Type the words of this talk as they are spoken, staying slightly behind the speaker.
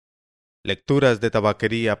Lecturas de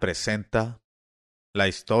Tabaquería presenta La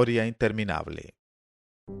historia interminable.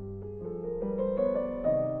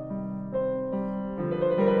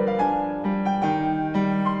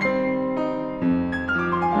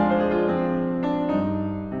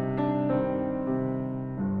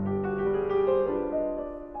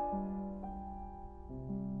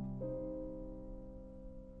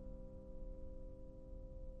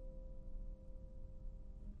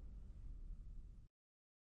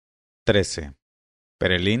 XIII.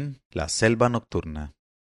 Perelín, la selva nocturna.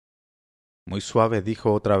 Muy suave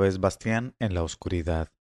dijo otra vez Bastián en la oscuridad.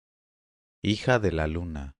 Hija de la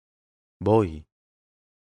luna. Voy.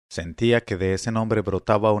 Sentía que de ese nombre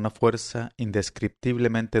brotaba una fuerza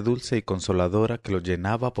indescriptiblemente dulce y consoladora que lo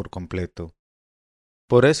llenaba por completo.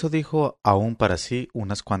 Por eso dijo aún para sí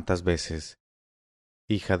unas cuantas veces: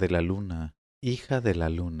 Hija de la luna, hija de la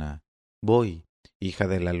luna. Voy, hija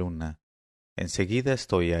de la luna. Enseguida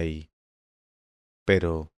estoy ahí.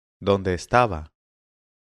 Pero, ¿dónde estaba?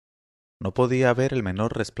 No podía ver el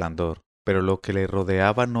menor resplandor, pero lo que le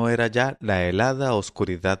rodeaba no era ya la helada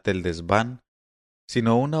oscuridad del desván,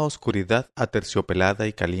 sino una oscuridad aterciopelada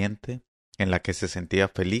y caliente, en la que se sentía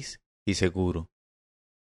feliz y seguro.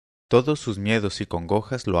 Todos sus miedos y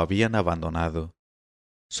congojas lo habían abandonado.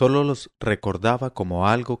 Sólo los recordaba como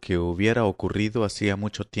algo que hubiera ocurrido hacía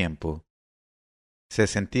mucho tiempo. Se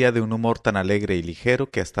sentía de un humor tan alegre y ligero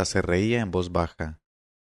que hasta se reía en voz baja.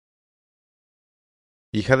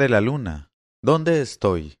 Hija de la luna, ¿dónde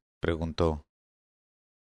estoy? Preguntó.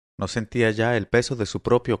 No sentía ya el peso de su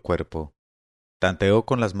propio cuerpo. Tanteó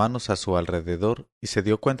con las manos a su alrededor y se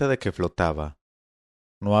dio cuenta de que flotaba.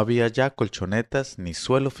 No había ya colchonetas ni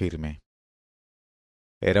suelo firme.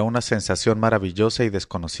 Era una sensación maravillosa y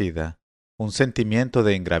desconocida, un sentimiento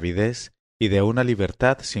de ingravidez y de una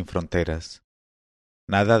libertad sin fronteras.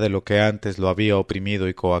 Nada de lo que antes lo había oprimido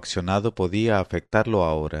y coaccionado podía afectarlo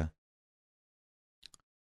ahora.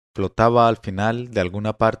 Flotaba al final de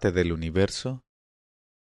alguna parte del universo,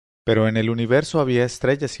 pero en el universo había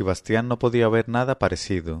estrellas y Bastián no podía ver nada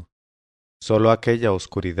parecido, sólo aquella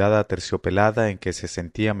oscuridad aterciopelada en que se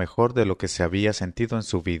sentía mejor de lo que se había sentido en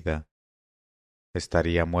su vida.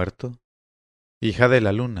 ¿Estaría muerto? Hija de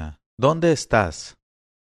la luna, ¿dónde estás?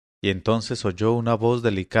 Y entonces oyó una voz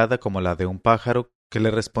delicada como la de un pájaro que le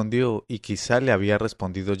respondió, y quizá le había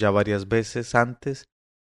respondido ya varias veces antes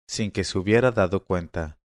sin que se hubiera dado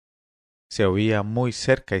cuenta. Se oía muy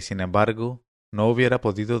cerca y sin embargo no hubiera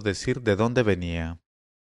podido decir de dónde venía.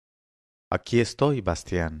 Aquí estoy,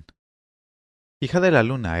 Bastián. Hija de la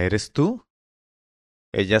luna, ¿eres tú?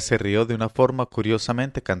 Ella se rió de una forma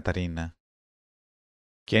curiosamente cantarina.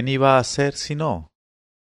 ¿Quién iba a ser si no?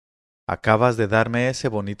 Acabas de darme ese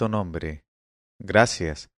bonito nombre.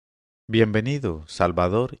 Gracias. Bienvenido,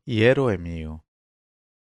 Salvador y héroe mío.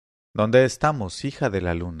 ¿Dónde estamos, hija de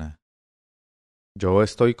la luna? Yo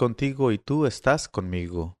estoy contigo y tú estás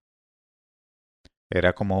conmigo.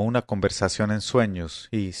 Era como una conversación en sueños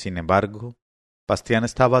y, sin embargo, Bastián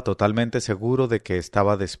estaba totalmente seguro de que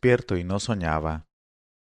estaba despierto y no soñaba.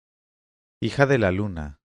 Hija de la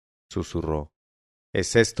luna, susurró,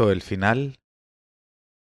 ¿es esto el final?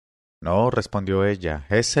 No, respondió ella,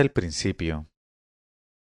 es el principio.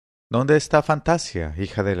 ¿Dónde está Fantasia,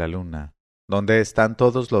 hija de la luna? ¿Dónde están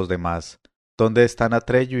todos los demás? ¿Dónde están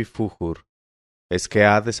Atrello y Fújur? ¿Es que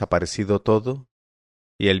ha desaparecido todo?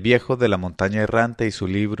 ¿Y el viejo de la montaña errante y su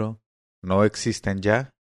libro no existen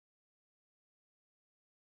ya?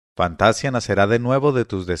 Fantasia nacerá de nuevo de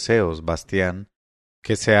tus deseos, Bastián,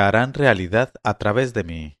 que se harán realidad a través de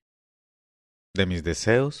mí. ¿De mis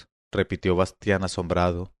deseos? Repitió Bastián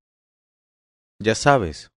asombrado. Ya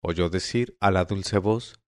sabes, oyó decir a la dulce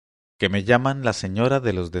voz, que me llaman la señora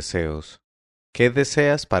de los deseos. ¿Qué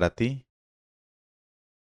deseas para ti?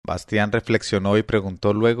 Bastián reflexionó y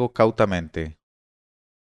preguntó luego cautamente,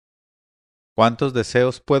 ¿cuántos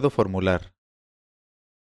deseos puedo formular?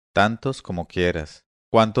 Tantos como quieras.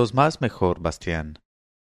 Cuantos más mejor, Bastián.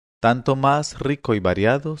 Tanto más rico y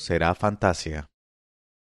variado será Fantasia.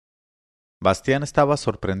 Bastián estaba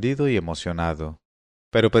sorprendido y emocionado,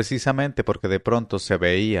 pero precisamente porque de pronto se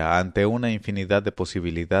veía ante una infinidad de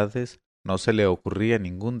posibilidades, no se le ocurría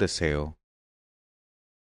ningún deseo.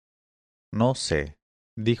 No sé,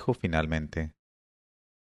 dijo finalmente.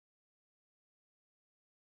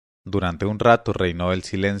 Durante un rato reinó el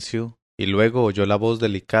silencio, y luego oyó la voz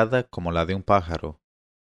delicada como la de un pájaro.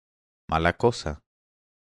 Mala cosa.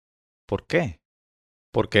 ¿Por qué?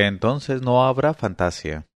 Porque entonces no habrá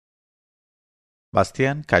Fantasia.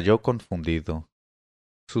 Bastián cayó confundido.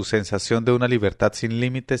 Su sensación de una libertad sin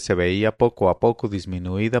límites se veía poco a poco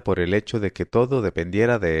disminuida por el hecho de que todo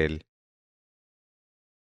dependiera de él.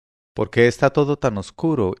 ¿Por qué está todo tan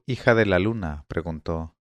oscuro, hija de la luna?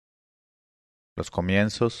 Preguntó. Los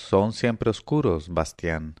comienzos son siempre oscuros,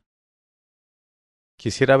 Bastián.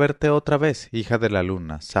 Quisiera verte otra vez, hija de la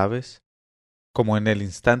luna, ¿sabes? Como en el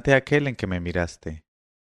instante aquel en que me miraste.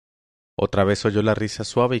 Otra vez oyó la risa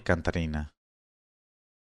suave y cantarina.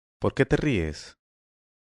 ¿Por qué te ríes?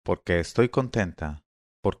 Porque estoy contenta.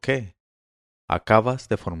 ¿Por qué? Acabas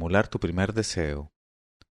de formular tu primer deseo.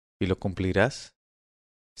 ¿Y lo cumplirás?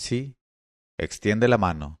 Sí. Extiende la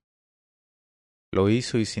mano. Lo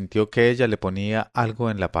hizo y sintió que ella le ponía algo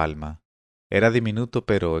en la palma. Era diminuto,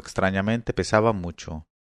 pero extrañamente pesaba mucho.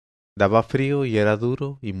 Daba frío y era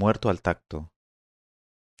duro y muerto al tacto.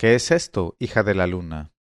 ¿Qué es esto, hija de la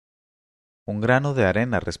luna? Un grano de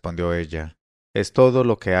arena, respondió ella. Es todo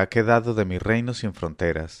lo que ha quedado de mi reino sin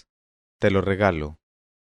fronteras. Te lo regalo.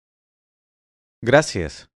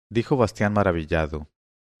 Gracias, dijo Bastián maravillado.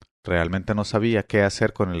 Realmente no sabía qué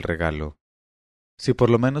hacer con el regalo. Si por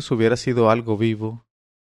lo menos hubiera sido algo vivo.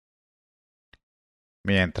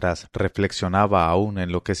 Mientras reflexionaba aún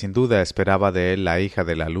en lo que sin duda esperaba de él la hija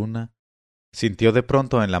de la luna, sintió de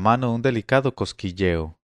pronto en la mano un delicado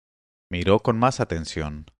cosquilleo. Miró con más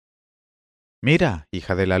atención. Mira,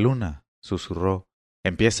 hija de la luna, susurró,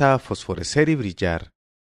 empieza a fosforecer y brillar.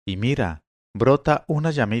 Y mira, brota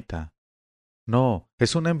una llamita. No,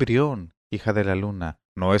 es un embrión, hija de la luna,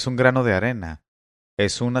 no es un grano de arena.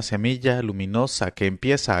 Es una semilla luminosa que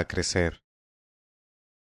empieza a crecer.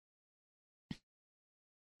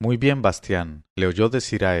 Muy bien, Bastián, le oyó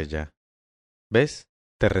decir a ella. ¿Ves?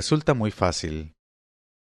 Te resulta muy fácil.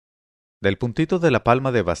 Del puntito de la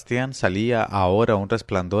palma de Bastián salía ahora un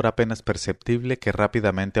resplandor apenas perceptible que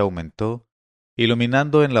rápidamente aumentó,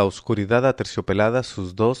 iluminando en la oscuridad aterciopelada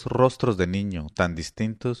sus dos rostros de niño, tan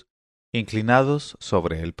distintos, inclinados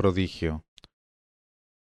sobre el prodigio.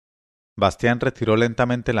 Bastián retiró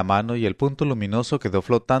lentamente la mano y el punto luminoso quedó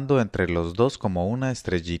flotando entre los dos como una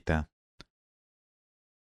estrellita.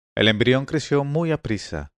 El embrión creció muy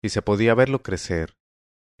aprisa y se podía verlo crecer.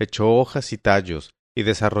 Echó hojas y tallos y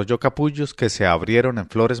desarrolló capullos que se abrieron en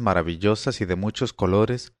flores maravillosas y de muchos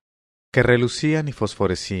colores que relucían y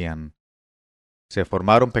fosforecían. Se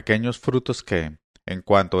formaron pequeños frutos que, en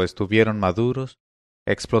cuanto estuvieron maduros,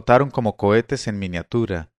 explotaron como cohetes en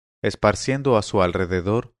miniatura, esparciendo a su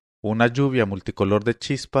alrededor una lluvia multicolor de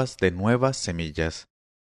chispas de nuevas semillas.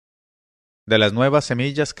 De las nuevas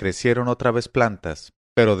semillas crecieron otra vez plantas,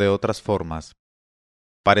 pero de otras formas.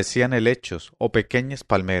 Parecían helechos o pequeñas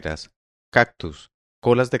palmeras, cactus,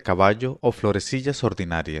 colas de caballo o florecillas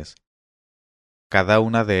ordinarias. Cada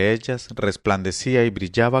una de ellas resplandecía y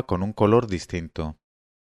brillaba con un color distinto.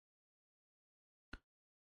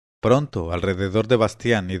 Pronto, alrededor de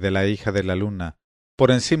Bastián y de la hija de la luna, por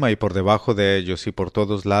encima y por debajo de ellos y por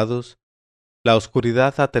todos lados, la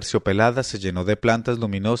oscuridad aterciopelada se llenó de plantas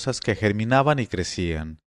luminosas que germinaban y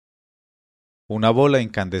crecían. Una bola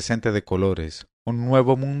incandescente de colores, un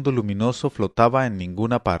nuevo mundo luminoso flotaba en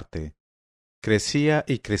ninguna parte. Crecía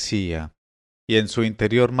y en su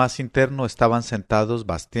interior más interno estaban sentados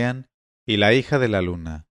Bastián y la hija de la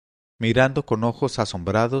luna, mirando con ojos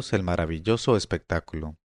asombrados el maravilloso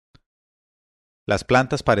espectáculo. Las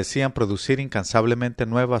plantas parecían producir incansablemente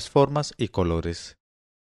nuevas formas y colores.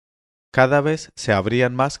 Cada vez se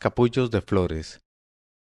abrían más capullos de flores.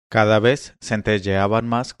 Cada vez centelleaban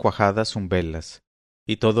más cuajadas umbelas,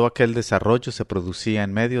 y todo aquel desarrollo se producía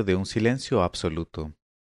en medio de un silencio absoluto.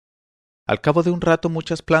 Al cabo de un rato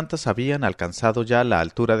muchas plantas habían alcanzado ya la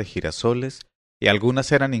altura de girasoles, y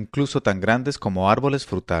algunas eran incluso tan grandes como árboles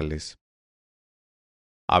frutales.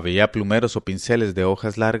 Había plumeros o pinceles de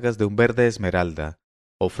hojas largas de un verde esmeralda,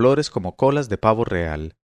 o flores como colas de pavo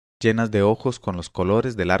real, llenas de ojos con los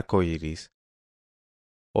colores del arco iris.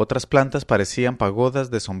 Otras plantas parecían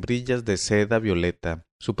pagodas de sombrillas de seda violeta,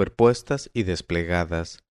 superpuestas y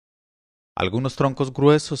desplegadas. Algunos troncos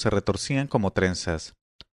gruesos se retorcían como trenzas.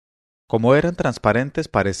 Como eran transparentes,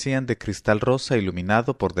 parecían de cristal rosa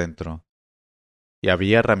iluminado por dentro. Y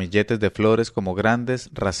había ramilletes de flores como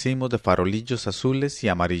grandes racimos de farolillos azules y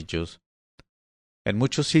amarillos. En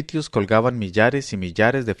muchos sitios colgaban millares y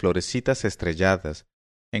millares de florecitas estrelladas,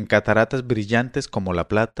 en cataratas brillantes como la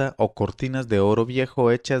plata o cortinas de oro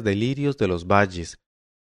viejo hechas de lirios de los valles,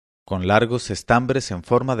 con largos estambres en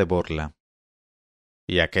forma de borla.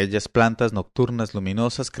 Y aquellas plantas nocturnas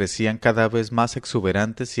luminosas crecían cada vez más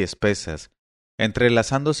exuberantes y espesas,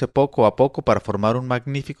 entrelazándose poco a poco para formar un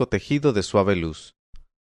magnífico tejido de suave luz.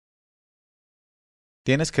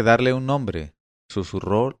 Tienes que darle un nombre,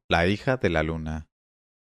 susurró la hija de la luna.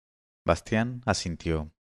 Bastián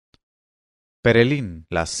asintió. Perelín,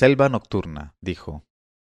 la selva nocturna, dijo.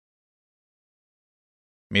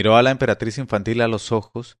 Miró a la emperatriz infantil a los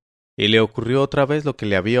ojos, y le ocurrió otra vez lo que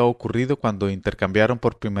le había ocurrido cuando intercambiaron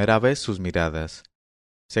por primera vez sus miradas.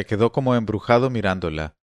 Se quedó como embrujado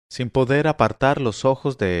mirándola, sin poder apartar los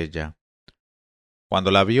ojos de ella. Cuando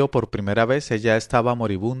la vio por primera vez ella estaba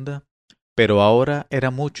moribunda, pero ahora era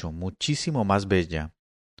mucho, muchísimo más bella.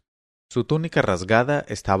 Su túnica rasgada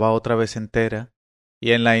estaba otra vez entera,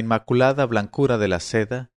 y en la inmaculada blancura de la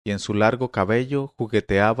seda y en su largo cabello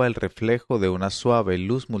jugueteaba el reflejo de una suave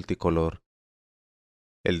luz multicolor.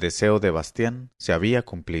 El deseo de Bastián se había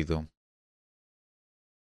cumplido.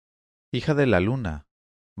 Hija de la luna,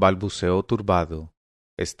 balbuceó turbado,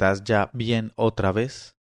 ¿estás ya bien otra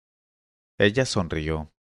vez? Ella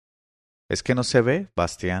sonrió. ¿Es que no se ve,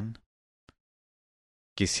 Bastián?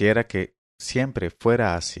 Quisiera que siempre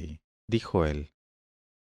fuera así, dijo él.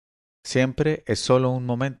 Siempre es solo un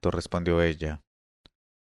momento, respondió ella.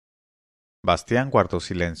 Bastián guardó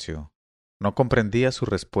silencio. No comprendía su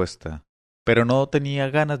respuesta, pero no tenía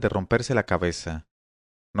ganas de romperse la cabeza.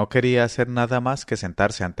 No quería hacer nada más que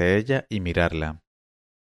sentarse ante ella y mirarla.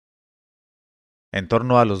 En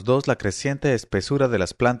torno a los dos la creciente espesura de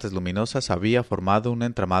las plantas luminosas había formado un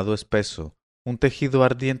entramado espeso, un tejido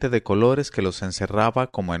ardiente de colores que los encerraba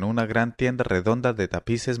como en una gran tienda redonda de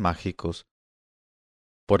tapices mágicos.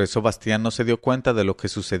 Por eso Bastián no se dio cuenta de lo que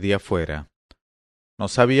sucedía fuera. No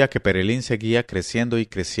sabía que Perelín seguía creciendo y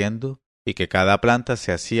creciendo, y que cada planta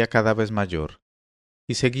se hacía cada vez mayor,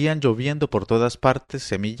 y seguían lloviendo por todas partes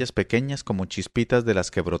semillas pequeñas como chispitas de las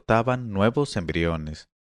que brotaban nuevos embriones.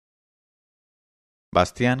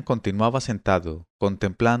 Bastián continuaba sentado,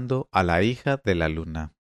 contemplando a la hija de la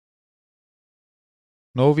luna.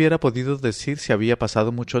 No hubiera podido decir si había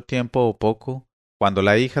pasado mucho tiempo o poco, cuando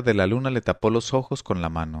la hija de la luna le tapó los ojos con la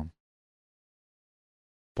mano.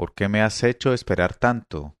 ¿Por qué me has hecho esperar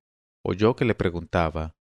tanto? Oyó que le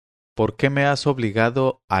preguntaba. ¿Por qué me has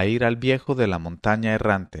obligado a ir al viejo de la montaña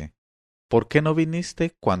errante? ¿Por qué no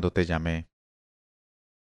viniste cuando te llamé?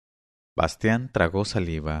 Bastián tragó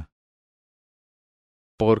saliva.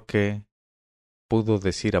 Porque, pudo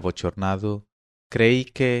decir abochornado, creí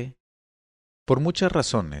que... Por muchas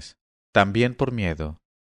razones, también por miedo,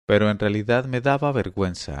 pero en realidad me daba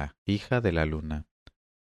vergüenza, hija de la luna.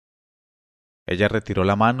 Ella retiró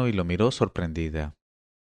la mano y lo miró sorprendida.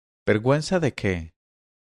 ¿Vergüenza de qué?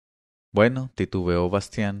 Bueno, titubeó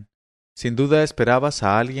Bastián, sin duda esperabas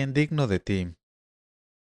a alguien digno de ti.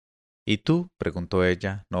 ¿Y tú? Preguntó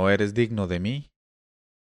ella, ¿no eres digno de mí?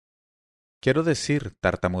 Quiero decir,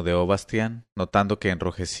 tartamudeó Bastián, notando que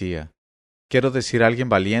enrojecía. Quiero decir alguien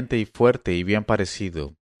valiente y fuerte y bien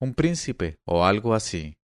parecido, un príncipe o algo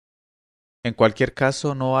así. En cualquier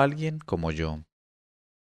caso, no alguien como yo.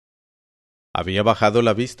 Había bajado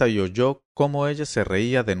la vista y oyó cómo ella se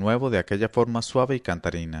reía de nuevo de aquella forma suave y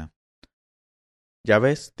cantarina. Ya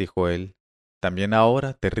ves, dijo él, también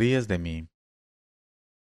ahora te ríes de mí.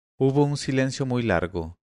 Hubo un silencio muy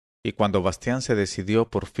largo, y cuando Bastián se decidió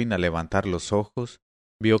por fin a levantar los ojos,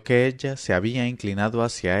 vio que ella se había inclinado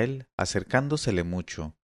hacia él, acercándosele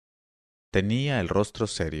mucho. Tenía el rostro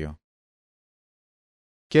serio.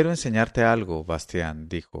 Quiero enseñarte algo, Bastián,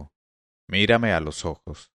 dijo. Mírame a los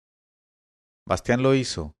ojos. Bastián lo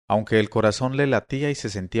hizo, aunque el corazón le latía y se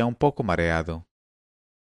sentía un poco mareado.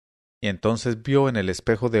 Y entonces vio en el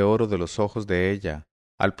espejo de oro de los ojos de ella,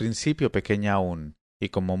 al principio pequeña aún, y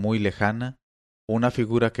como muy lejana, una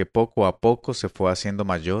figura que poco a poco se fue haciendo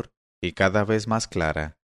mayor y cada vez más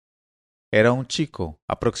clara. Era un chico,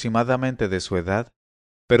 aproximadamente de su edad,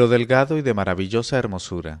 pero delgado y de maravillosa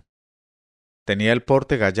hermosura. Tenía el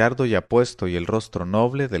porte gallardo y apuesto y el rostro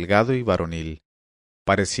noble, delgado y varonil.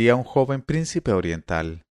 Parecía un joven príncipe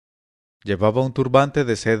oriental. Llevaba un turbante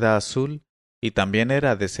de seda azul, y también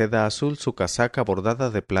era de seda azul su casaca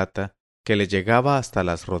bordada de plata, que le llegaba hasta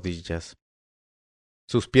las rodillas.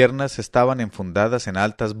 Sus piernas estaban enfundadas en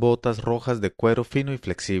altas botas rojas de cuero fino y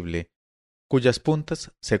flexible, cuyas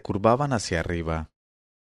puntas se curvaban hacia arriba.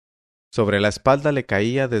 Sobre la espalda le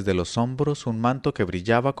caía desde los hombros un manto que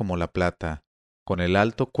brillaba como la plata, con el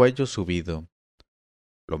alto cuello subido.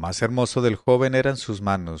 Lo más hermoso del joven eran sus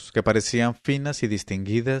manos, que parecían finas y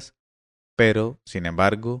distinguidas, pero, sin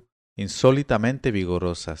embargo, insólitamente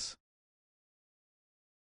vigorosas.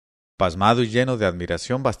 Pasmado y lleno de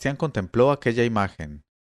admiración, Bastián contempló aquella imagen.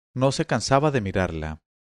 No se cansaba de mirarla.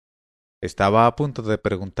 Estaba a punto de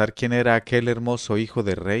preguntar quién era aquel hermoso hijo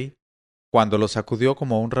del rey, cuando lo sacudió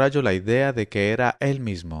como un rayo la idea de que era él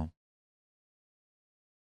mismo.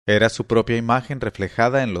 Era su propia imagen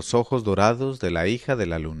reflejada en los ojos dorados de la hija de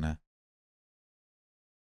la luna.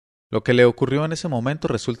 Lo que le ocurrió en ese momento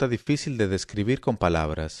resulta difícil de describir con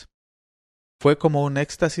palabras. fue como un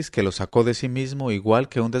éxtasis que lo sacó de sí mismo igual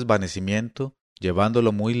que un desvanecimiento,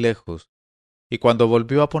 llevándolo muy lejos, y cuando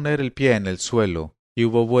volvió a poner el pie en el suelo y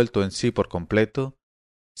hubo vuelto en sí por completo,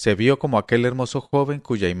 se vio como aquel hermoso joven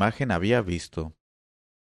cuya imagen había visto.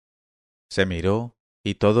 Se miró,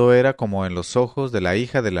 y todo era como en los ojos de la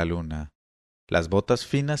hija de la luna. Las botas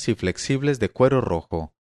finas y flexibles de cuero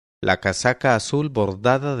rojo, la casaca azul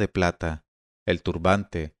bordada de plata, el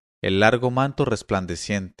turbante, el largo manto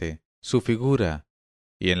resplandeciente, su figura,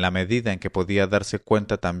 y en la medida en que podía darse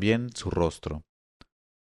cuenta también su rostro.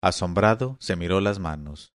 Asombrado, se miró las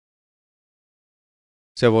manos.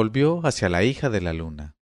 Se volvió hacia la hija de la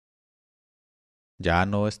luna. Ya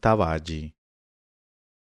no estaba allí.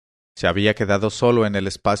 Se había quedado solo en el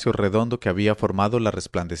espacio redondo que había formado la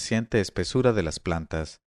resplandeciente espesura de las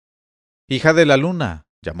plantas. ¡Hija de la luna!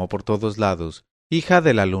 Llamó por todos lados. ¡Hija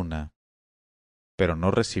de la luna! Pero no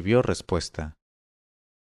recibió respuesta.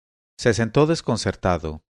 Se sentó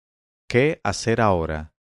desconcertado. ¿Qué hacer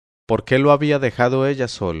ahora? ¿Por qué lo había dejado ella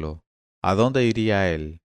solo? ¿A dónde iría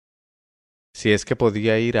él? Si es que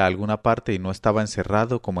podía ir a alguna parte y no estaba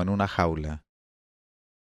encerrado como en una jaula.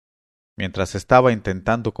 Mientras estaba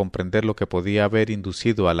intentando comprender lo que podía haber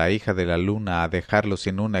inducido a la hija de la luna a dejarlo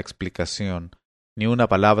sin una explicación ni una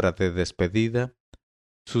palabra de despedida,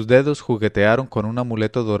 sus dedos juguetearon con un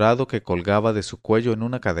amuleto dorado que colgaba de su cuello en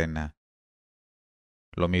una cadena.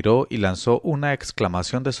 Lo miró y lanzó una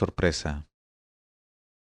exclamación de sorpresa.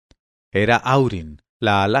 Era Aurin,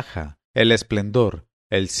 la alhaja, el esplendor,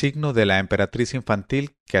 el signo de la emperatriz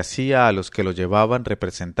infantil que hacía a los que lo llevaban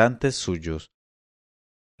representantes suyos.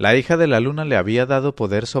 La hija de la luna le había dado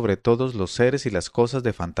poder sobre todos los seres y las cosas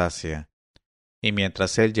de fantasía, y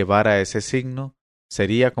mientras él llevara ese signo,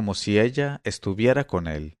 sería como si ella estuviera con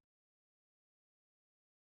él.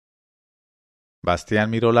 Bastián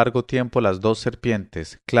miró largo tiempo las dos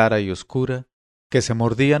serpientes, clara y oscura, que se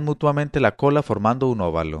mordían mutuamente la cola formando un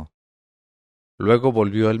óvalo. Luego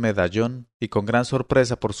volvió el medallón y con gran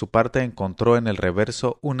sorpresa por su parte encontró en el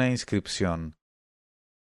reverso una inscripción.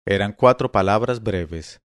 Eran 4 palabras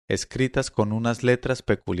breves, escritas con unas letras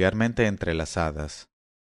peculiarmente entrelazadas.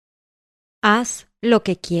 Haz lo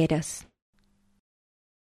que quieras.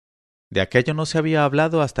 De aquello no se había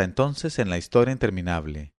hablado hasta entonces en la historia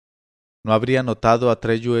interminable. ¿No habría notado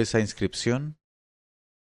Atreyu esa inscripción?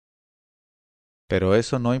 Pero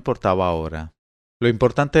eso no importaba ahora. Lo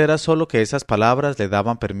importante era sólo que esas palabras le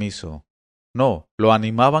daban permiso. No, lo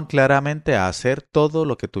animaban claramente a hacer todo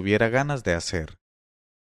lo que tuviera ganas de hacer.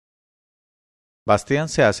 Bastián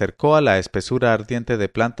se acercó a la espesura ardiente de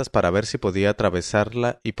plantas para ver si podía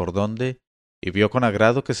atravesarla y por dónde, y vio con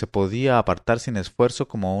agrado que se podía apartar sin esfuerzo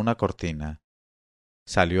como una cortina.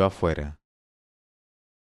 Salió afuera.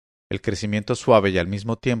 El crecimiento suave y al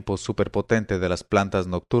mismo tiempo superpotente de las plantas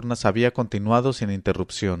nocturnas había continuado sin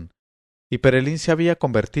interrupción, y Perelín se había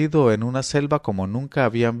convertido en una selva como nunca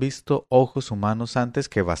habían visto ojos humanos antes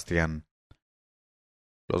que Bastián.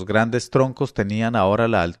 Los grandes troncos tenían ahora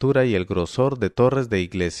la altura y el grosor de torres de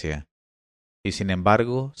iglesia, y sin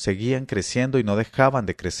embargo seguían creciendo y no dejaban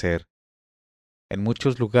de crecer. En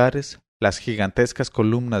muchos lugares, las gigantescas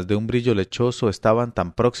columnas de un brillo lechoso estaban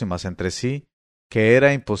tan próximas entre sí que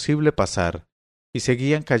era imposible pasar, y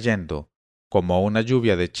seguían cayendo, como una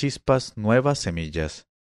lluvia de chispas, nuevas semillas.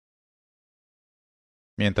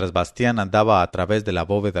 Mientras Bastián andaba a través de la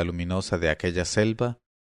bóveda luminosa de aquella selva,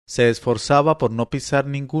 se esforzaba por no pisar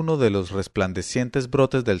ninguno de los resplandecientes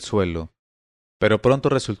brotes del suelo, pero pronto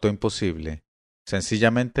resultó imposible.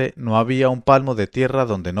 Sencillamente no había un palmo de tierra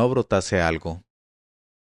donde no brotase algo.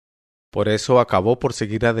 Por eso acabó por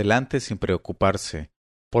seguir adelante sin preocuparse,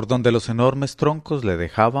 por donde los enormes troncos le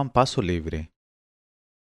dejaban paso libre.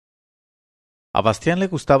 A Bastián le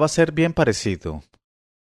gustaba ser bien parecido.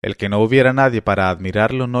 El que no hubiera nadie para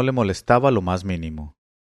admirarlo no le molestaba lo más mínimo.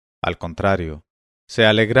 Al contrario, se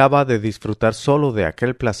alegraba de disfrutar solo de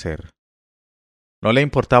aquel placer. No le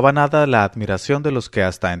importaba nada la admiración de los que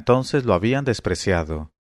hasta entonces lo habían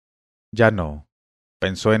despreciado. Ya no.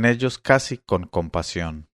 Pensó en ellos casi con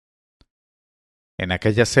compasión. En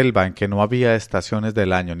aquella selva en que no había estaciones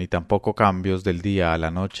del año ni tampoco cambios del día a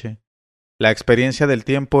la noche, la experiencia del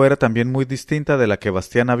tiempo era también muy distinta de la que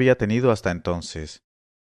Bastián había tenido hasta entonces.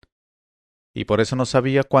 Y por eso no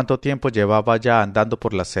sabía cuánto tiempo llevaba ya andando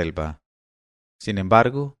por la selva. Sin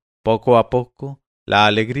embargo, poco a poco, la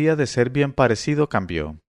alegría de ser bien parecido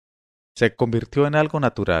cambió. Se convirtió en algo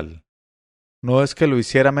natural. No es que lo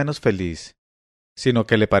hiciera menos feliz, sino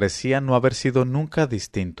que le parecía no haber sido nunca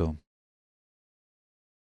distinto.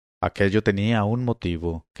 Aquello tenía un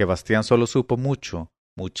motivo que Bastián solo supo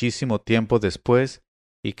muchísimo tiempo después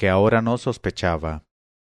y que ahora no sospechaba.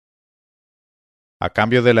 A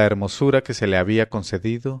cambio de la hermosura que se le había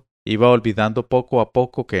concedido, iba olvidando poco a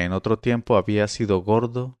poco que en otro tiempo había sido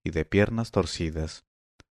gordo y de piernas torcidas.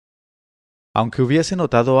 Aunque hubiese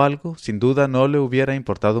notado algo, sin duda no le hubiera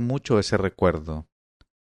importado mucho ese recuerdo.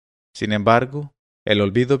 Sin embargo, el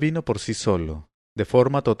olvido vino por sí solo, de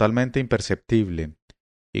forma totalmente imperceptible,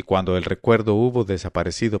 y cuando el recuerdo hubo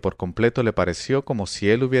desaparecido por completo le pareció como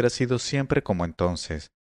si él hubiera sido siempre como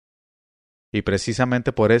entonces. Y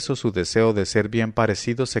precisamente por eso su deseo de ser bien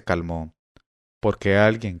parecido se calmó, porque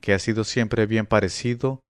alguien que ha sido siempre bien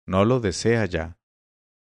parecido no lo desea ya.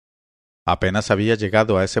 Apenas había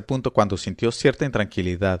llegado a ese punto cuando sintió cierta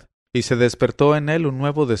intranquilidad, y se despertó en él un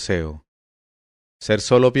nuevo deseo. Ser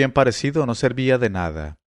solo bien parecido no servía de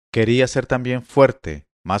nada. Quería ser también fuerte,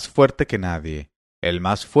 más fuerte que nadie, el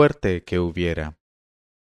más fuerte que hubiera.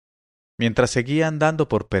 Mientras seguía andando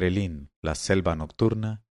por Perelín, la selva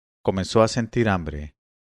nocturna, comenzó a sentir hambre.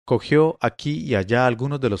 Cogió aquí y allá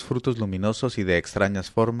algunos de los frutos luminosos y de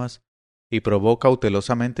extrañas formas, y probó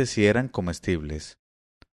cautelosamente si eran comestibles.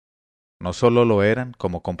 No sólo lo eran,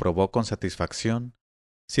 como comprobó con satisfacción,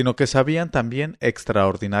 sino que sabían también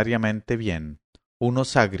extraordinariamente bien,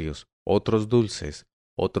 unos agrios, otros dulces,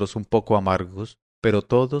 otros un poco amargos, pero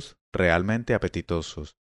todos realmente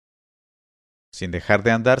apetitosos. Sin dejar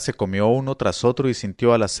de andar se comió uno tras otro y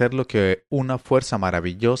sintió al hacerlo que una fuerza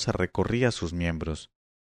maravillosa recorría sus miembros.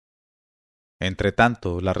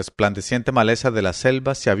 Entretanto, la resplandeciente maleza de la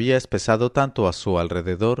selva se había espesado tanto a su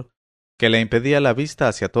alrededor que le impedía la vista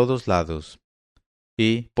hacia todos lados,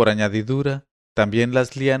 y, por añadidura, también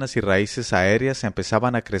las lianas y raíces aéreas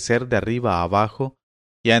empezaban a crecer de arriba a abajo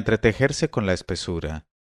y a entretejerse con la espesura,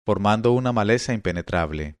 formando una maleza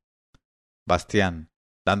impenetrable. Bastián,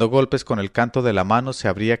 dando golpes con el canto de la mano, se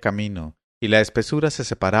abría camino, y la espesura se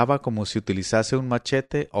separaba como si utilizase un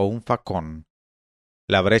machete o un facón.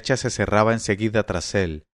 La brecha se cerraba enseguida tras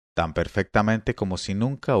él, tan perfectamente como si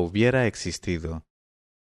nunca hubiera existido.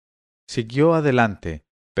 Siguió adelante,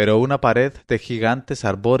 pero una pared de gigantes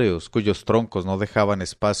arbóreos cuyos troncos no dejaban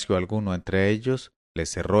espacio alguno entre ellos, le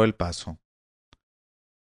cerró el paso.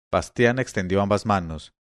 Bastián extendió ambas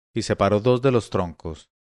manos y separó dos de los troncos.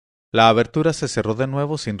 La abertura se cerró de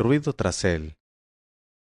nuevo sin ruido tras él.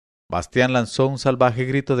 Bastián lanzó un salvaje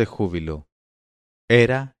grito de júbilo.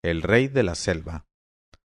 Era el rey de la selva.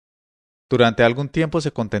 Durante algún tiempo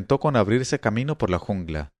se contentó con abrirse camino por la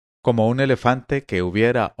jungla, como un elefante que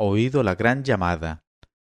hubiera oído la gran llamada.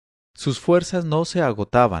 Sus fuerzas no se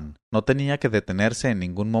agotaban, no tenía que detenerse en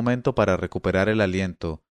ningún momento para recuperar el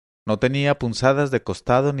aliento, no tenía punzadas de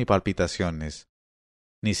costado ni palpitaciones,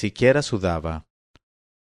 ni siquiera sudaba.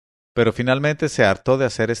 Pero finalmente se hartó de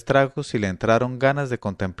hacer estragos y le entraron ganas de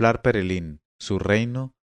contemplar Perelín, su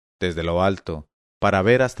reino, desde lo alto, para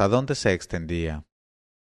ver hasta dónde se extendía.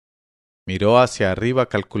 Miró hacia arriba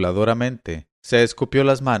calculadoramente, se escupió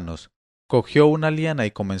las manos, cogió una liana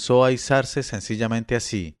y comenzó a izarse sencillamente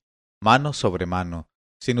así, mano sobre mano,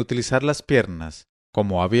 sin utilizar las piernas,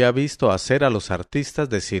 como había visto hacer a los artistas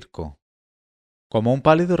de circo. Como un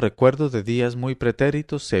pálido recuerdo de días muy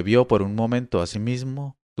pretéritos, se vio por un momento a sí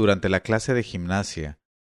mismo durante la clase de gimnasia,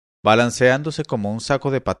 balanceándose como un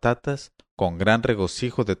saco de patatas, con gran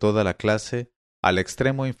regocijo de toda la clase, al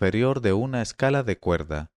extremo inferior de una escala de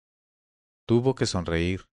cuerda. Tuvo que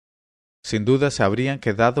sonreír. Sin duda se habrían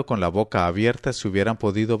quedado con la boca abierta si hubieran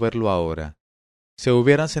podido verlo ahora. Se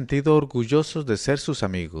hubieran sentido orgullosos de ser sus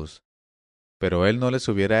amigos, pero él no les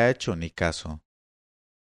hubiera hecho ni caso.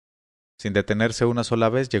 Sin detenerse una sola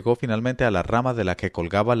vez, llegó finalmente a la rama de la que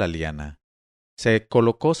colgaba la liana. Se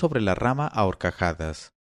colocó sobre la rama a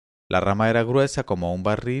horcajadas. La rama era gruesa como un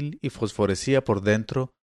barril y fosforecía por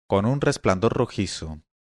dentro con un resplandor rojizo.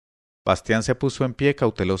 Bastián se puso en pie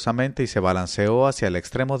cautelosamente y se balanceó hacia el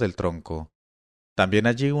extremo del tronco. También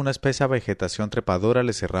allí una espesa vegetación trepadora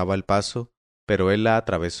le cerraba el paso, pero él la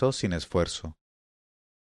atravesó sin esfuerzo.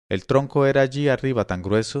 El tronco era allí arriba tan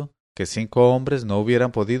grueso que 5 hombres no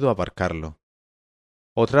hubieran podido abarcarlo.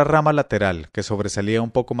 Otra rama lateral, que sobresalía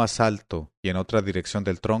un poco más alto y en otra dirección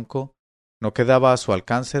del tronco, no quedaba a su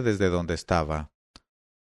alcance desde donde estaba.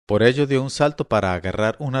 Por ello dio un salto para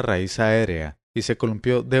agarrar una raíz aérea y se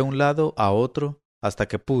columpió de un lado a otro hasta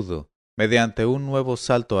que pudo, mediante un nuevo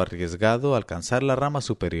salto arriesgado, alcanzar la rama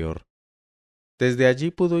superior. Desde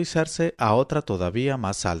allí pudo izarse a otra todavía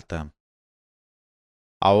más alta.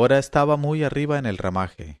 Ahora estaba muy arriba en el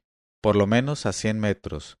ramaje, por lo menos a 100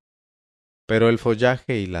 metros, pero el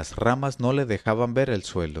follaje y las ramas no le dejaban ver el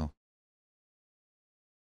suelo.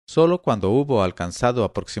 Solo cuando hubo alcanzado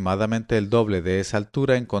aproximadamente el doble de esa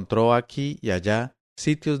altura encontró aquí y allá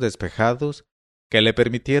sitios despejados que le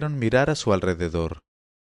permitieron mirar a su alrededor.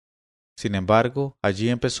 Sin embargo, allí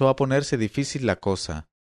empezó a ponerse difícil la cosa,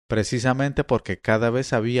 precisamente porque cada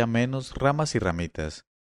vez había menos ramas y ramitas.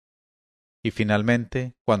 Y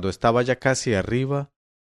finalmente, cuando estaba ya casi arriba,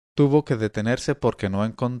 tuvo que detenerse porque no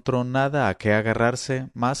encontró nada a qué agarrarse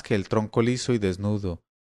más que el tronco liso y desnudo,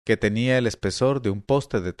 que tenía el espesor de un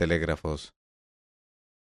poste de telégrafos.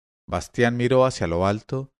 Bastián miró hacia lo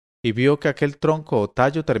alto y vio que aquel tronco o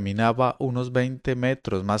tallo terminaba unos 20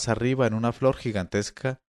 metros más arriba en una flor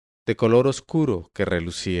gigantesca de color oscuro que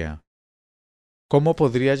relucía. Cómo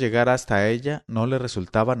podría llegar hasta ella no le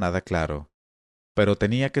resultaba nada claro, pero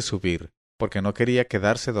tenía que subir, porque no quería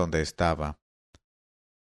quedarse donde estaba.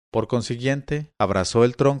 Por consiguiente, abrazó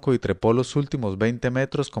el tronco y trepó los últimos 20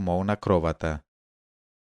 metros como un acróbata.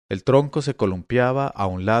 El tronco se columpiaba a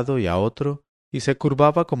un lado y a otro, y se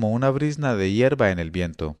curvaba como una brizna de hierba en el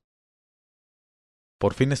viento.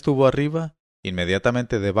 Por fin estuvo arriba,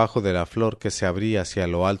 inmediatamente debajo de la flor que se abría hacia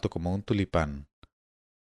lo alto como un tulipán.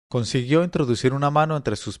 Consiguió introducir una mano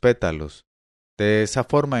entre sus pétalos. De esa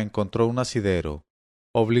forma encontró un asidero.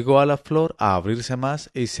 Obligó a la flor a abrirse más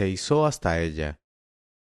y se izó hasta ella.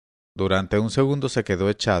 Durante un segundo se quedó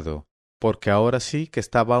echado, porque ahora sí que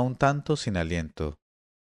estaba un tanto sin aliento.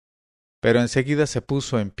 Pero enseguida se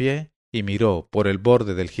puso en pie y miró por el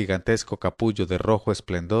borde del gigantesco capullo de rojo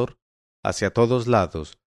esplendor hacia todos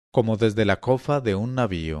lados, como desde la cofa de un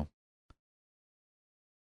navío.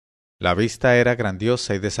 La vista era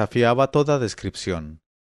grandiosa y desafiaba toda descripción.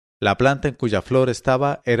 La planta en cuya flor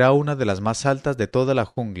estaba era una de las más altas de toda la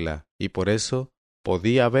jungla, y por eso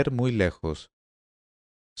podía ver muy lejos.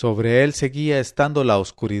 Sobre él seguía estando la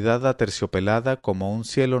oscuridad aterciopelada como un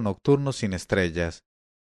cielo nocturno sin estrellas,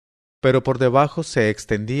 pero por debajo se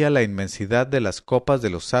extendía la inmensidad de las copas de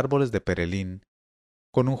los árboles de Perelín,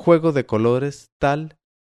 con un juego de colores tal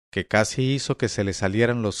que casi hizo que se le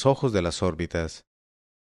salieran los ojos de las órbitas.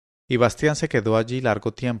 Y Bastián se quedó allí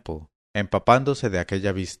largo tiempo, empapándose de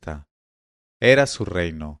aquella vista. Era su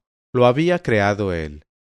reino, lo había creado él,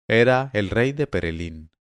 era el rey de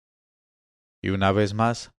Perelín. Y una vez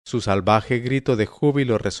más su salvaje grito de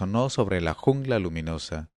júbilo resonó sobre la jungla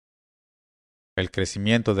luminosa. El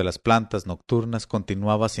crecimiento de las plantas nocturnas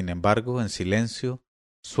continuaba, sin embargo, en silencio,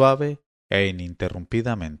 suave e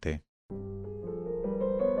ininterrumpidamente.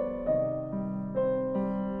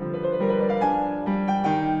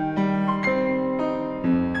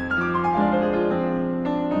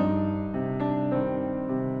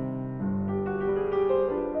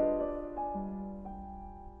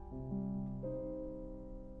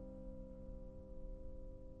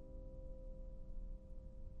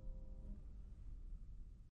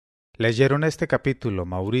 Leyeron este capítulo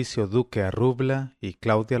Mauricio Duque Arrubla y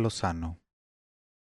Claudia Lozano.